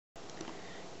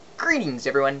Greetings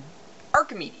everyone,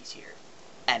 Arcimedes here,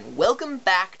 and welcome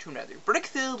back to another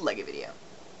brick-filled LEGO video.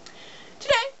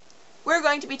 Today, we're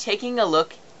going to be taking a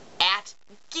look at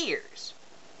gears.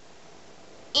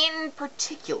 In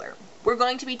particular, we're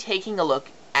going to be taking a look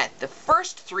at the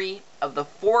first three of the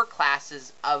four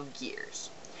classes of gears.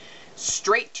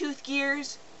 Straight tooth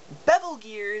gears, bevel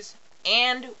gears,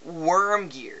 and worm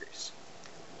gears.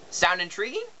 Sound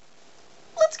intriguing?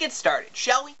 Let's get started,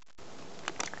 shall we?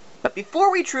 But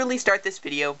before we truly start this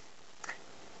video,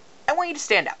 I want you to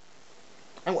stand up.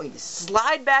 I want you to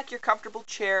slide back your comfortable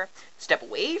chair, step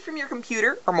away from your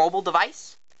computer or mobile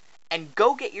device, and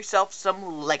go get yourself some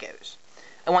Legos.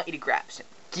 I want you to grab some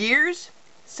gears,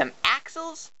 some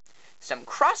axles, some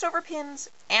crossover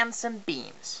pins, and some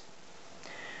beams.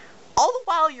 All the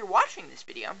while you're watching this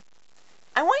video,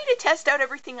 I want you to test out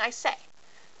everything I say.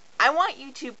 I want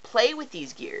you to play with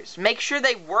these gears, make sure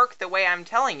they work the way I'm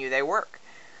telling you they work.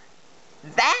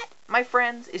 That, my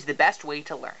friends, is the best way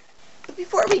to learn. But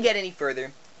before we get any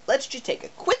further, let's just take a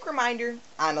quick reminder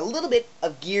on a little bit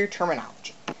of gear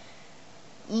terminology.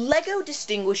 LEGO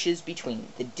distinguishes between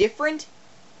the different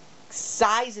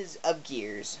sizes of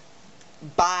gears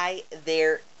by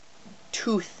their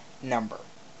tooth number.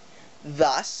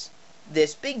 Thus,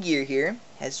 this big gear here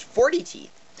has 40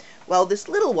 teeth, while this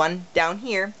little one down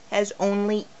here has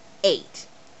only 8.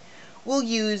 We'll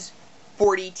use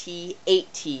 40T,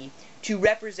 8T, to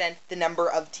represent the number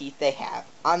of teeth they have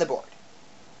on the board.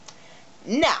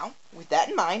 Now, with that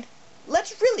in mind,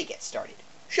 let's really get started,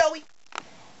 shall we?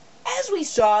 As we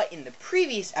saw in the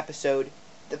previous episode,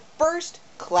 the first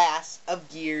class of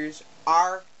gears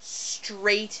are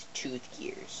straight tooth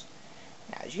gears.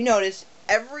 Now, as you notice,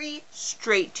 every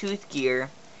straight tooth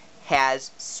gear has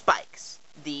spikes,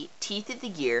 the teeth of the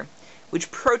gear,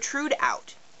 which protrude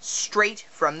out straight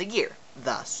from the gear,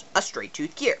 thus a straight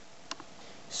tooth gear.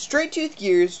 Straight tooth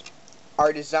gears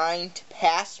are designed to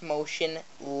pass motion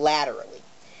laterally.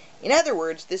 In other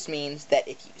words, this means that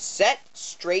if you set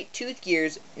straight tooth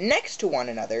gears next to one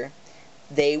another,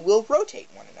 they will rotate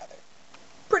one another.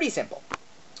 Pretty simple.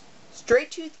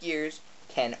 Straight tooth gears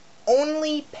can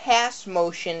only pass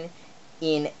motion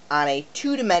on a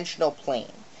two-dimensional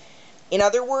plane. In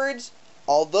other words,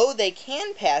 although they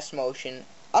can pass motion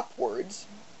upwards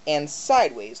and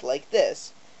sideways like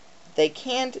this, they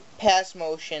can't pass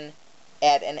motion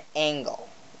at an angle,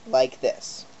 like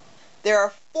this. There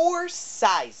are 4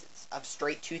 sizes of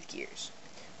straight tooth gears.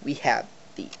 We have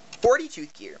the 40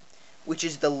 tooth gear, which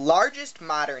is the largest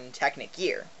modern Technic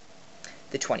gear,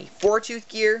 the 24 tooth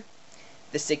gear,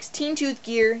 the 16 tooth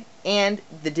gear, and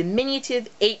the diminutive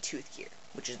 8 tooth gear,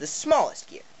 which is the smallest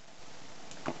gear.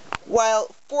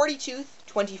 While 40 tooth,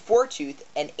 24 tooth,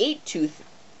 and 8 tooth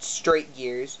straight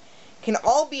gears can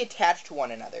all be attached to one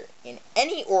another in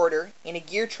any order in a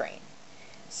gear train,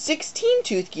 16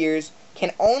 tooth gears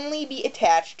can only be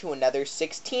attached to another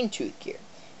 16 tooth gear.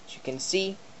 As you can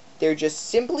see, there just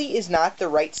simply is not the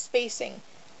right spacing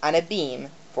on a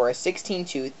beam for a 16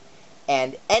 tooth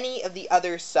and any of the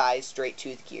other size straight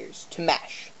tooth gears to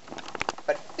mesh.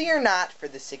 But fear not for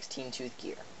the 16 tooth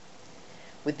gear.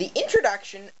 With the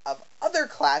introduction of other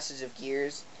classes of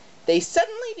gears, they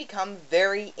suddenly become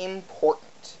very important.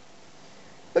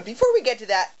 But before we get to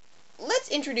that, let's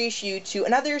introduce you to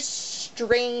another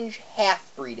strange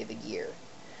half-breed of a gear.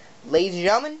 Ladies and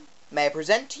gentlemen, may I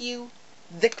present to you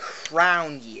the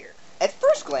crown gear. At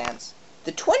first glance,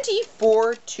 the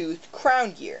 24-tooth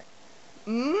crown gear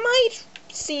might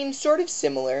seem sort of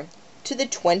similar to the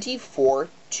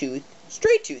 24-tooth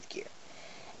straight tooth gear.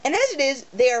 And as it is,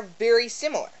 they are very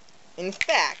similar. In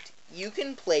fact, you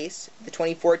can place the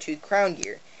 24-tooth crown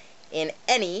gear in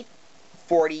any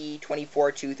 40,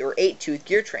 24 tooth, or 8 tooth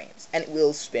gear trains, and it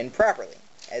will spin properly,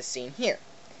 as seen here.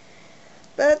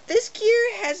 But this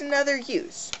gear has another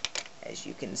use. As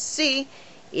you can see,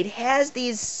 it has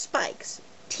these spikes,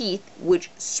 teeth, which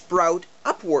sprout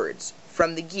upwards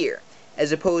from the gear,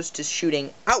 as opposed to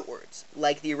shooting outwards,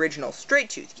 like the original straight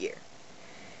tooth gear.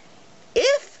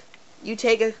 If you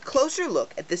take a closer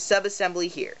look at the sub-assembly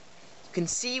here, you can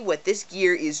see what this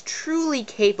gear is truly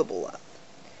capable of.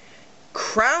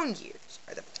 Crown gears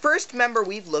are the first member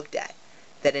we've looked at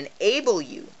that enable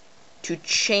you to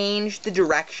change the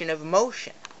direction of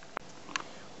motion.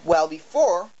 While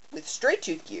before, with straight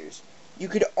tooth gears, you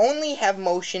could only have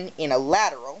motion in a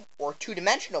lateral or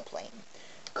two-dimensional plane,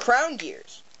 crown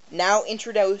gears now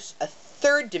introduce a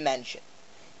third dimension.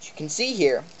 As you can see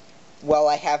here, while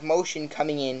I have motion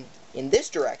coming in this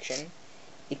direction,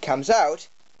 it comes out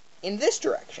in this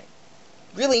direction.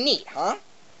 Really neat, huh?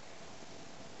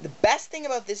 The best thing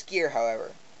about this gear,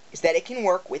 however, is that it can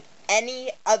work with any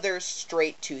other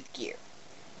straight tooth gear.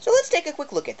 So let's take take a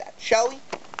quick look at that, shall we?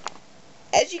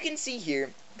 As you can see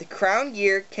here, the crown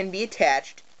gear can be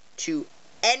attached to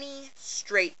any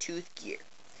straight tooth gear.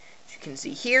 As you can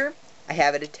see here, I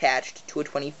have it attached to a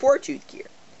 24 tooth gear,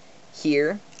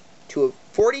 here to a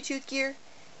 40 tooth gear,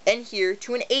 and here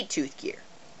to an 8 tooth gear.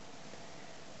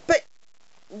 But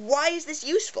why is this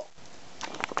useful?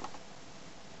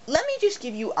 Let me just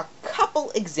give you a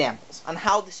couple examples on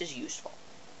how this is useful.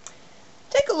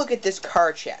 Take a look at this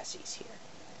car chassis here.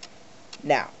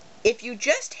 Now, if you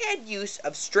just had use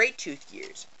of straight tooth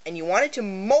gears and you wanted to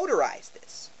motorize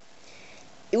this,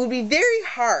 it would be very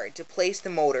hard to place the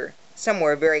motor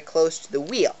somewhere very close to the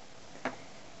wheel.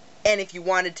 And if you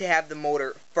wanted to have the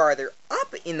motor farther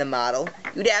up in the model,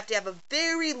 you'd have to have a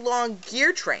very long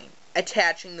gear train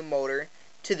attaching the motor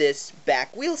to this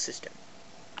back wheel system.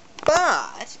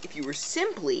 But if you were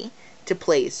simply to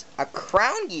place a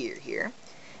crown gear here,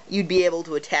 you'd be able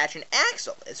to attach an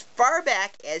axle as far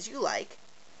back as you like,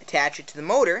 attach it to the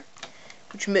motor,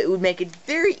 which would make it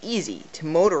very easy to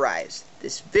motorize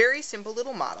this very simple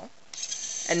little model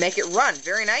and make it run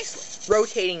very nicely.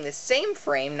 Rotating the same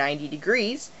frame 90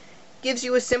 degrees gives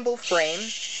you a simple frame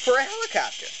for a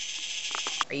helicopter.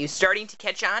 Are you starting to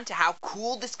catch on to how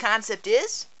cool this concept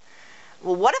is?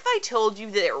 Well, what if I told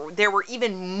you that there were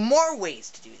even more ways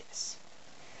to do this?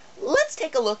 Let's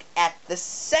take a look at the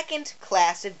second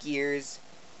class of gears,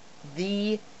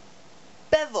 the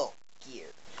bevel gear.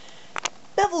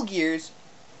 Bevel gears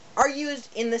are used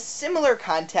in the similar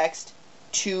context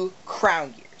to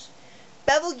crown gears.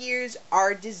 Bevel gears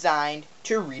are designed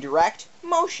to redirect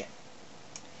motion.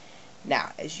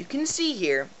 Now, as you can see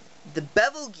here, the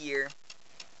bevel gear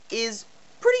is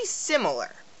pretty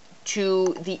similar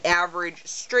to the average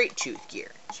straight tooth gear.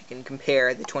 So you can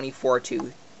compare the 24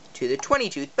 tooth to the 20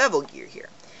 tooth bevel gear here.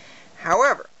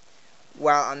 However,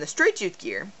 while on the straight tooth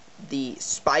gear, the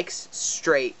spikes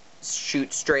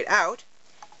shoot straight out,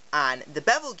 on the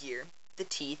bevel gear, the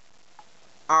teeth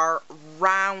are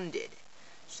rounded.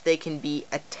 So they can be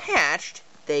attached,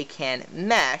 they can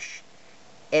mesh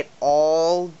at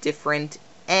all different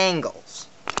angles.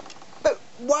 But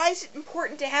why is it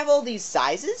important to have all these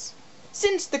sizes,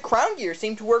 since the crown gears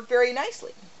seem to work very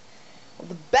nicely? Well,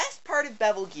 the best part of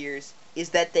bevel gears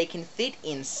is that they can fit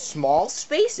in small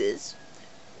spaces,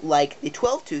 like the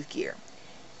 12 tooth gear,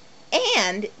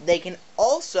 and they can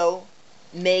also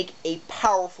make a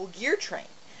powerful gear train,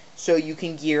 so you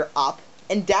can gear up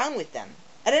and down with them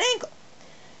at an angle.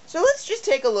 So let's just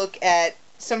take a look at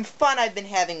some fun I've been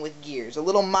having with gears, a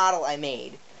little model I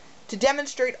made, to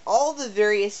demonstrate all the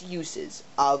various uses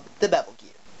of the bevel gear.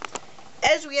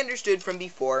 As we understood from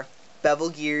before, bevel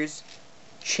gears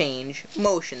change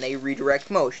motion, they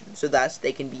redirect motion, so thus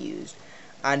they can be used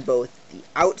on both the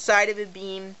outside of a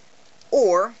beam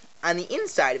or on the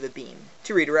inside of a beam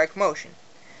to redirect motion.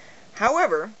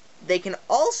 However, they can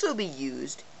also be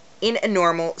used in a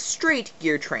normal straight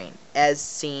gear train, as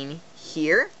seen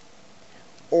here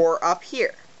or up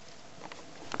here.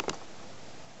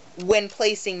 When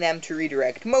placing them to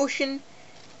redirect motion,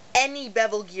 any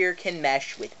bevel gear can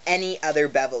mesh with any other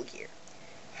bevel gear.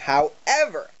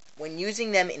 However, when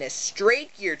using them in a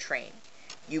straight gear train,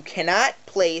 you cannot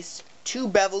place two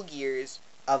bevel gears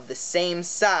of the same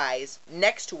size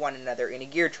next to one another in a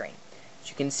gear train. As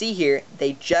you can see here,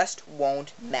 they just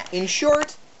won't mesh. In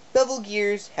short, bevel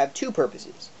gears have two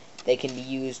purposes. They can be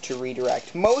used to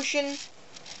redirect motion,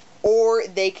 or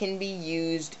they can be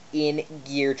used in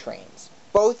gear trains,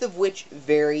 both of which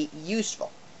very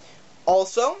useful.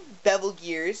 Also, bevel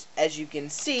gears, as you can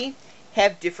see,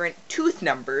 have different tooth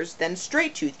numbers than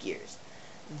straight tooth gears.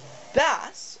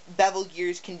 Thus, bevel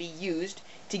gears can be used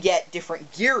to get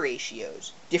different gear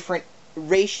ratios, different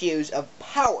ratios of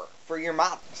power for your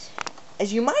models.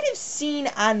 As you might have seen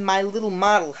on my little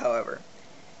model, however,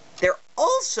 there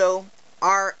also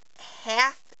are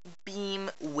half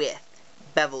beam width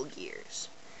bevel gears.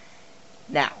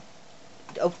 Now,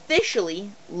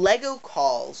 officially, LEGO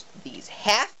calls these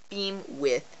half beam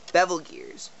width bevel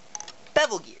gears,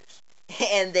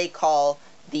 and they call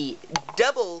the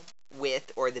double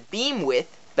width or the beam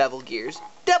width bevel gears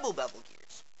double bevel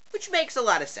gears, which makes a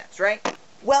lot of sense, right?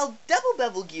 While double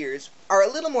bevel gears are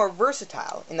a little more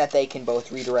versatile in that they can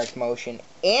both redirect motion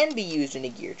and be used in a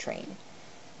gear train,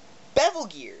 bevel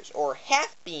gears or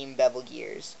half beam bevel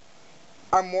gears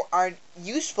are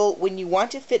useful when you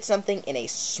want to fit something in a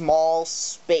small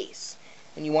space,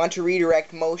 when you want to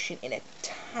redirect motion in a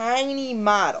tiny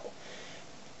model.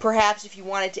 Perhaps if you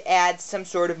wanted to add some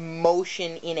sort of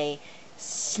motion in a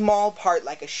small part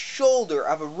like a shoulder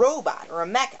of a robot or a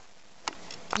mecha.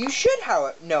 You should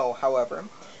know, however,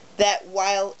 that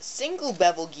while single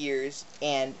bevel gears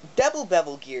and double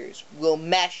bevel gears will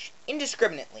mesh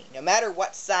indiscriminately, no matter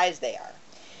what size they are.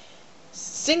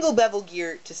 Single bevel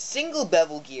gear to single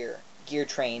bevel gear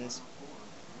trains,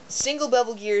 single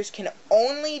bevel gears can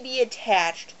only be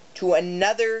attached to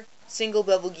another single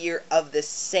bevel gear of the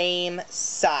same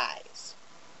size.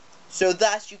 So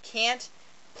thus you can't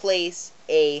place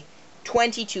a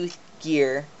 20-tooth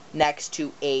gear next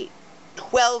to a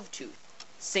 12-tooth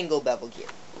single bevel gear.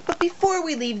 But before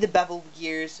we leave the bevel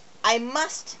gears, I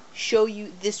must show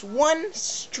you this one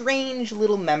strange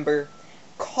little member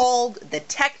called the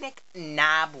Technic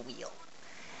knob wheel.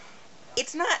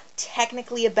 It's not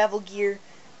technically a bevel gear,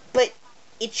 but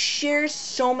it shares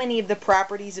so many of the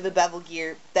properties of a bevel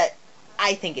gear that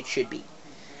I think it should be.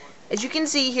 As you can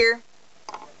see here,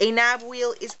 a knob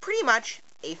wheel is pretty much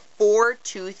a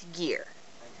 4-tooth gear.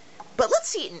 But let's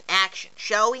see it in action,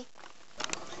 shall we?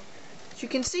 As you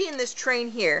can see in this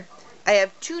train here, I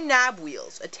have 2 knob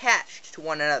wheels attached to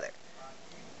one another.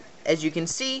 As you can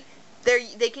see,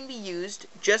 they can be used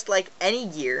just like any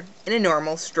gear in a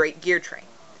normal straight gear train.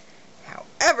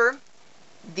 However,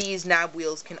 these knob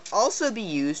wheels can also be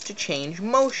used to change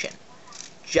motion,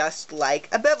 just like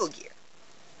a bevel gear.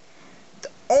 The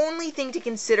only thing to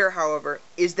consider, however,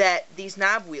 is that these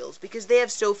knob wheels, because they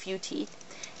have so few teeth,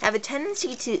 have a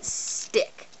tendency to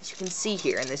stick, as you can see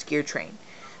here in this gear train.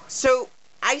 So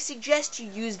I suggest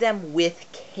you use them with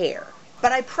care.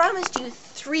 But I promised you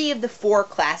 3 of the 4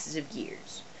 classes of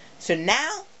gears. So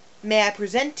now, may I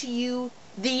present to you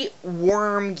the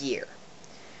worm gear.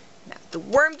 Now, the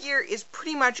worm gear is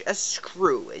pretty much a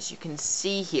screw, as you can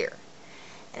see here.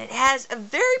 And it has a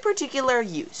very particular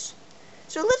use.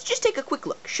 So let's just take a quick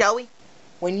look, shall we?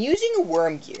 When using a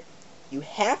worm gear, you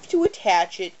have to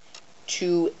attach it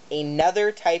to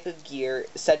another type of gear,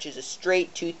 such as a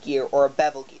straight tooth gear or a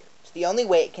bevel gear. It's the only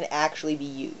way it can actually be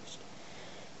used.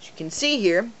 As you can see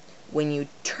here, when you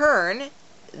turn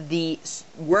the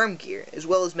worm gear, as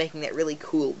well as making that really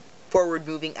cool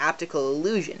forward-moving optical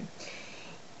illusion,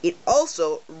 it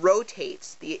also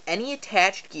rotates any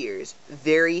attached gears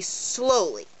very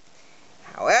slowly.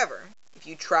 However, if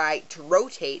you try to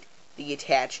rotate the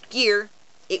attached gear,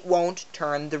 it won't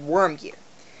turn the worm gear.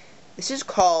 This is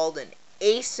called an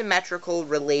asymmetrical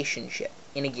relationship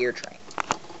in a gear train.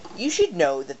 You should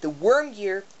know that the worm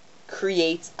gear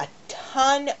creates a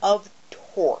ton of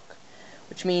torque,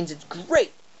 which means it's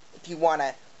great if you want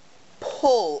to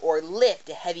pull or lift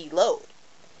a heavy load.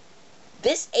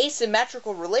 This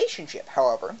asymmetrical relationship,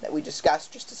 however, that we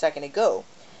discussed just a second ago,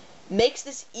 makes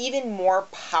this even more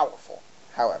powerful,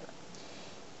 however.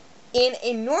 In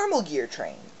a normal gear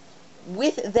train,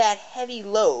 with that heavy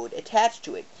load attached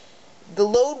to it, the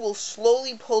load will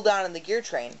slowly pull down on the gear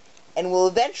train and will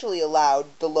eventually allow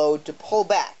the load to pull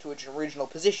back to its original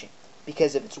position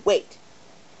because of its weight.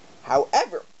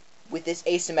 However, with this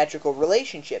asymmetrical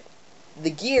relationship, the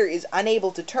gear is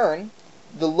unable to turn,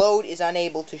 the load is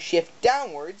unable to shift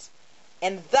downwards,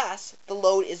 and thus the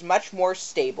load is much more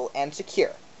stable and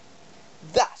secure.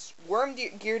 Thus, worm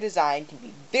gear design can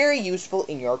be very useful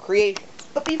in your creations.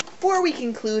 But before we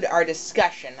conclude our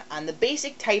discussion on the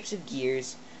basic types of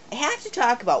gears, I have to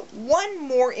talk about one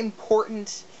more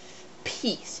important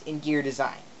piece in gear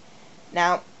design.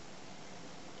 Now,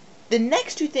 the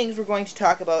next 2 things we're going to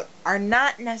talk about are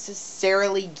not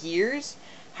necessarily gears.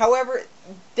 However,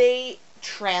 they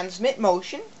transmit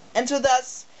motion, and so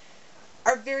thus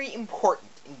are very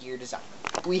important in gear design.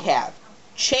 We have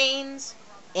chains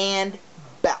and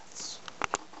belts.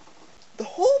 The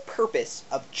whole purpose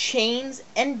of chains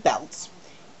and belts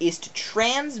is to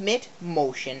transmit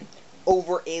motion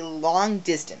over a long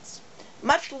distance,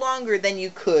 much longer than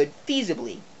you could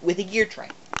feasibly with a gear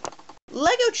train.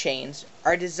 Lego chains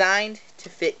are designed to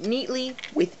fit neatly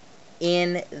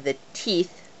within the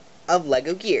teeth of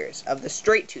Lego gears, of the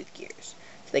straight tooth gears.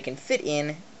 So they can fit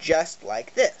in just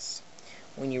like this.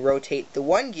 When you rotate the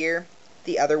one gear,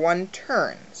 the other one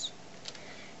turns.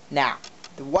 Now,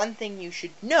 the one thing you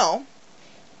should know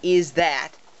is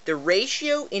that the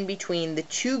ratio in between the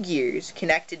 2 gears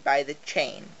connected by the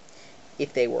chain,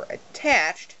 if they were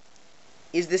attached,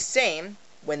 is the same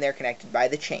when they're connected by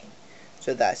the chain.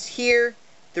 So thus here,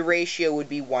 the ratio would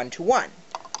be 1 to 1.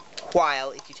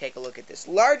 While if you take a look at this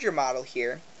larger model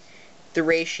here, the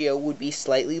ratio would be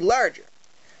slightly larger.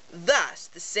 Thus,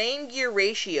 the same gear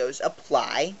ratios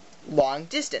apply long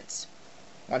distance.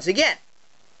 Once again,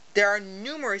 there are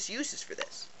numerous uses for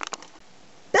this.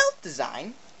 Belt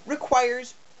design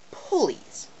requires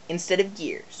pulleys instead of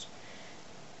gears.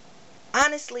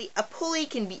 Honestly, a pulley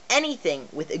can be anything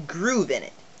with a groove in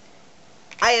it.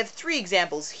 I have 3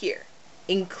 examples here,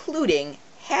 including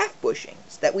half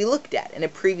bushings that we looked at in a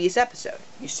previous episode.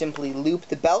 You simply loop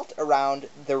the belt around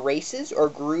the races or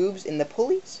grooves in the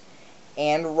pulleys,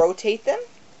 and rotate them.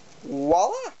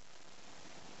 Voila!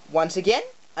 Once again,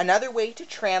 another way to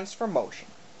transfer motion.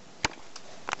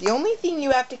 The only thing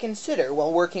you have to consider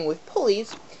while working with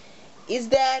pulleys is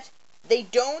that they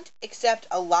don't accept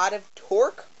a lot of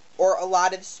torque or a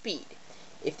lot of speed.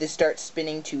 If this starts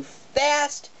spinning too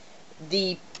fast,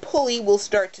 the pulley will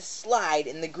start to slide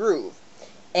in the groove,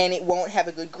 and it won't have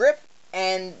a good grip,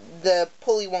 and the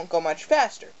pulley won't go much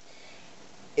faster.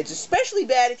 It's especially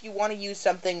bad if you want to use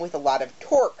something with a lot of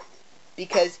torque,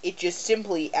 because it just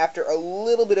simply, after a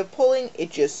little bit of pulling,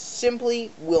 it just simply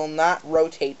will not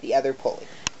rotate the other pulley.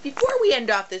 Before we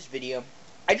end off this video,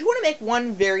 I just want to make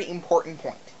one very important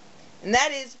point, and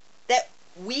that is that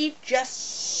we've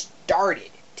just started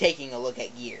taking a look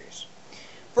at gears.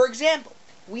 For example,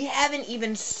 we haven't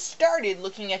even started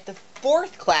looking at the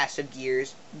fourth class of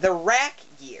gears, the rack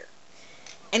gear.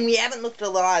 And we haven't looked at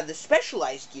a lot of the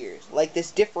specialized gears, like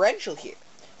this differential here,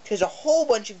 which has a whole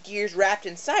bunch of gears wrapped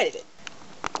inside of it.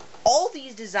 All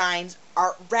these designs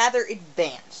are rather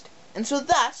advanced, and so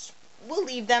thus, we'll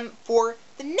leave them for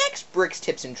the next Bricks,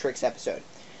 Tips, and Tricks episode,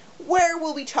 where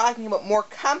we'll be talking about more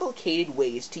complicated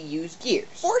ways to use gears.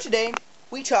 For today,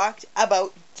 we talked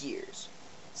about gears.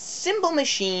 Simple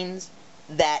machines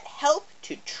that help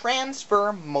to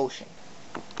transfer motion.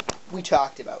 We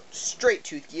talked about straight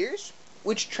tooth gears,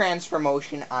 which transfer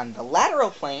motion on the lateral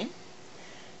plane,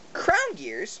 crown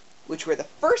gears, which were the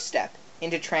first step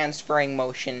into transferring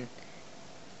motion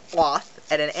off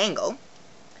at an angle,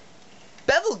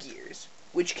 bevel gears,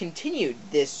 which continued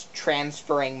this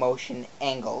transferring motion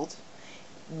angled.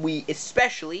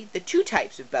 Especially the two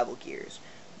types of bevel gears,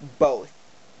 both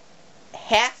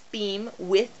half beam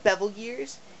with bevel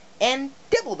gears and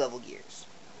double bevel gears.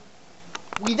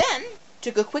 We then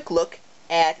took a quick look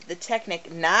at the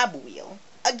Technic knob wheel,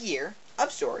 a gear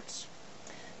of sorts,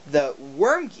 the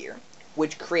worm gear,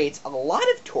 which creates a lot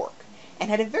of torque and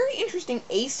had a very interesting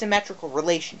asymmetrical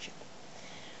relationship.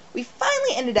 We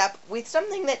finally ended up with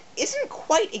something that isn't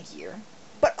quite a gear,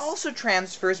 but also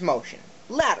transfers motion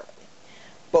laterally.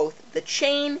 Both the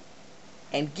chain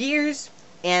and gears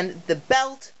and the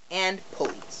belt and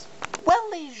pulleys.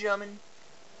 Well, ladies and gentlemen,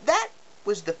 that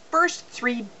was the first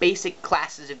three basic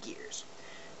classes of gears,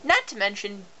 not to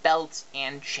mention belts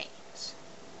and chains.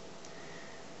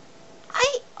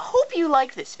 I hope you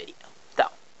liked this video,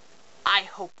 though. I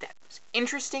hope that it was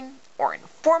interesting or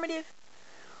informative,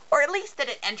 or at least that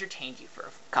it entertained you for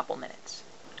a couple minutes.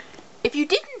 If you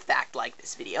did in fact like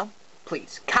this video,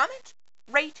 please comment,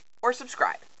 rate, or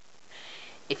subscribe.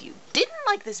 If you didn't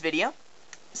like this video,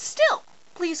 still,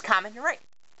 please comment and rate.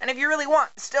 And if you really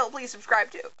want, still, please subscribe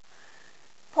too.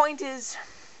 Point is,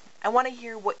 I want to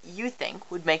hear what you think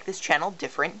would make this channel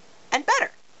different and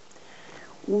better.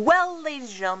 Well, ladies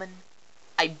and gentlemen,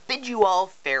 I bid you all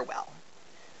farewell.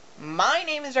 My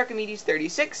name is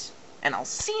Arcimedes36, and I'll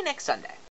see you next Sunday.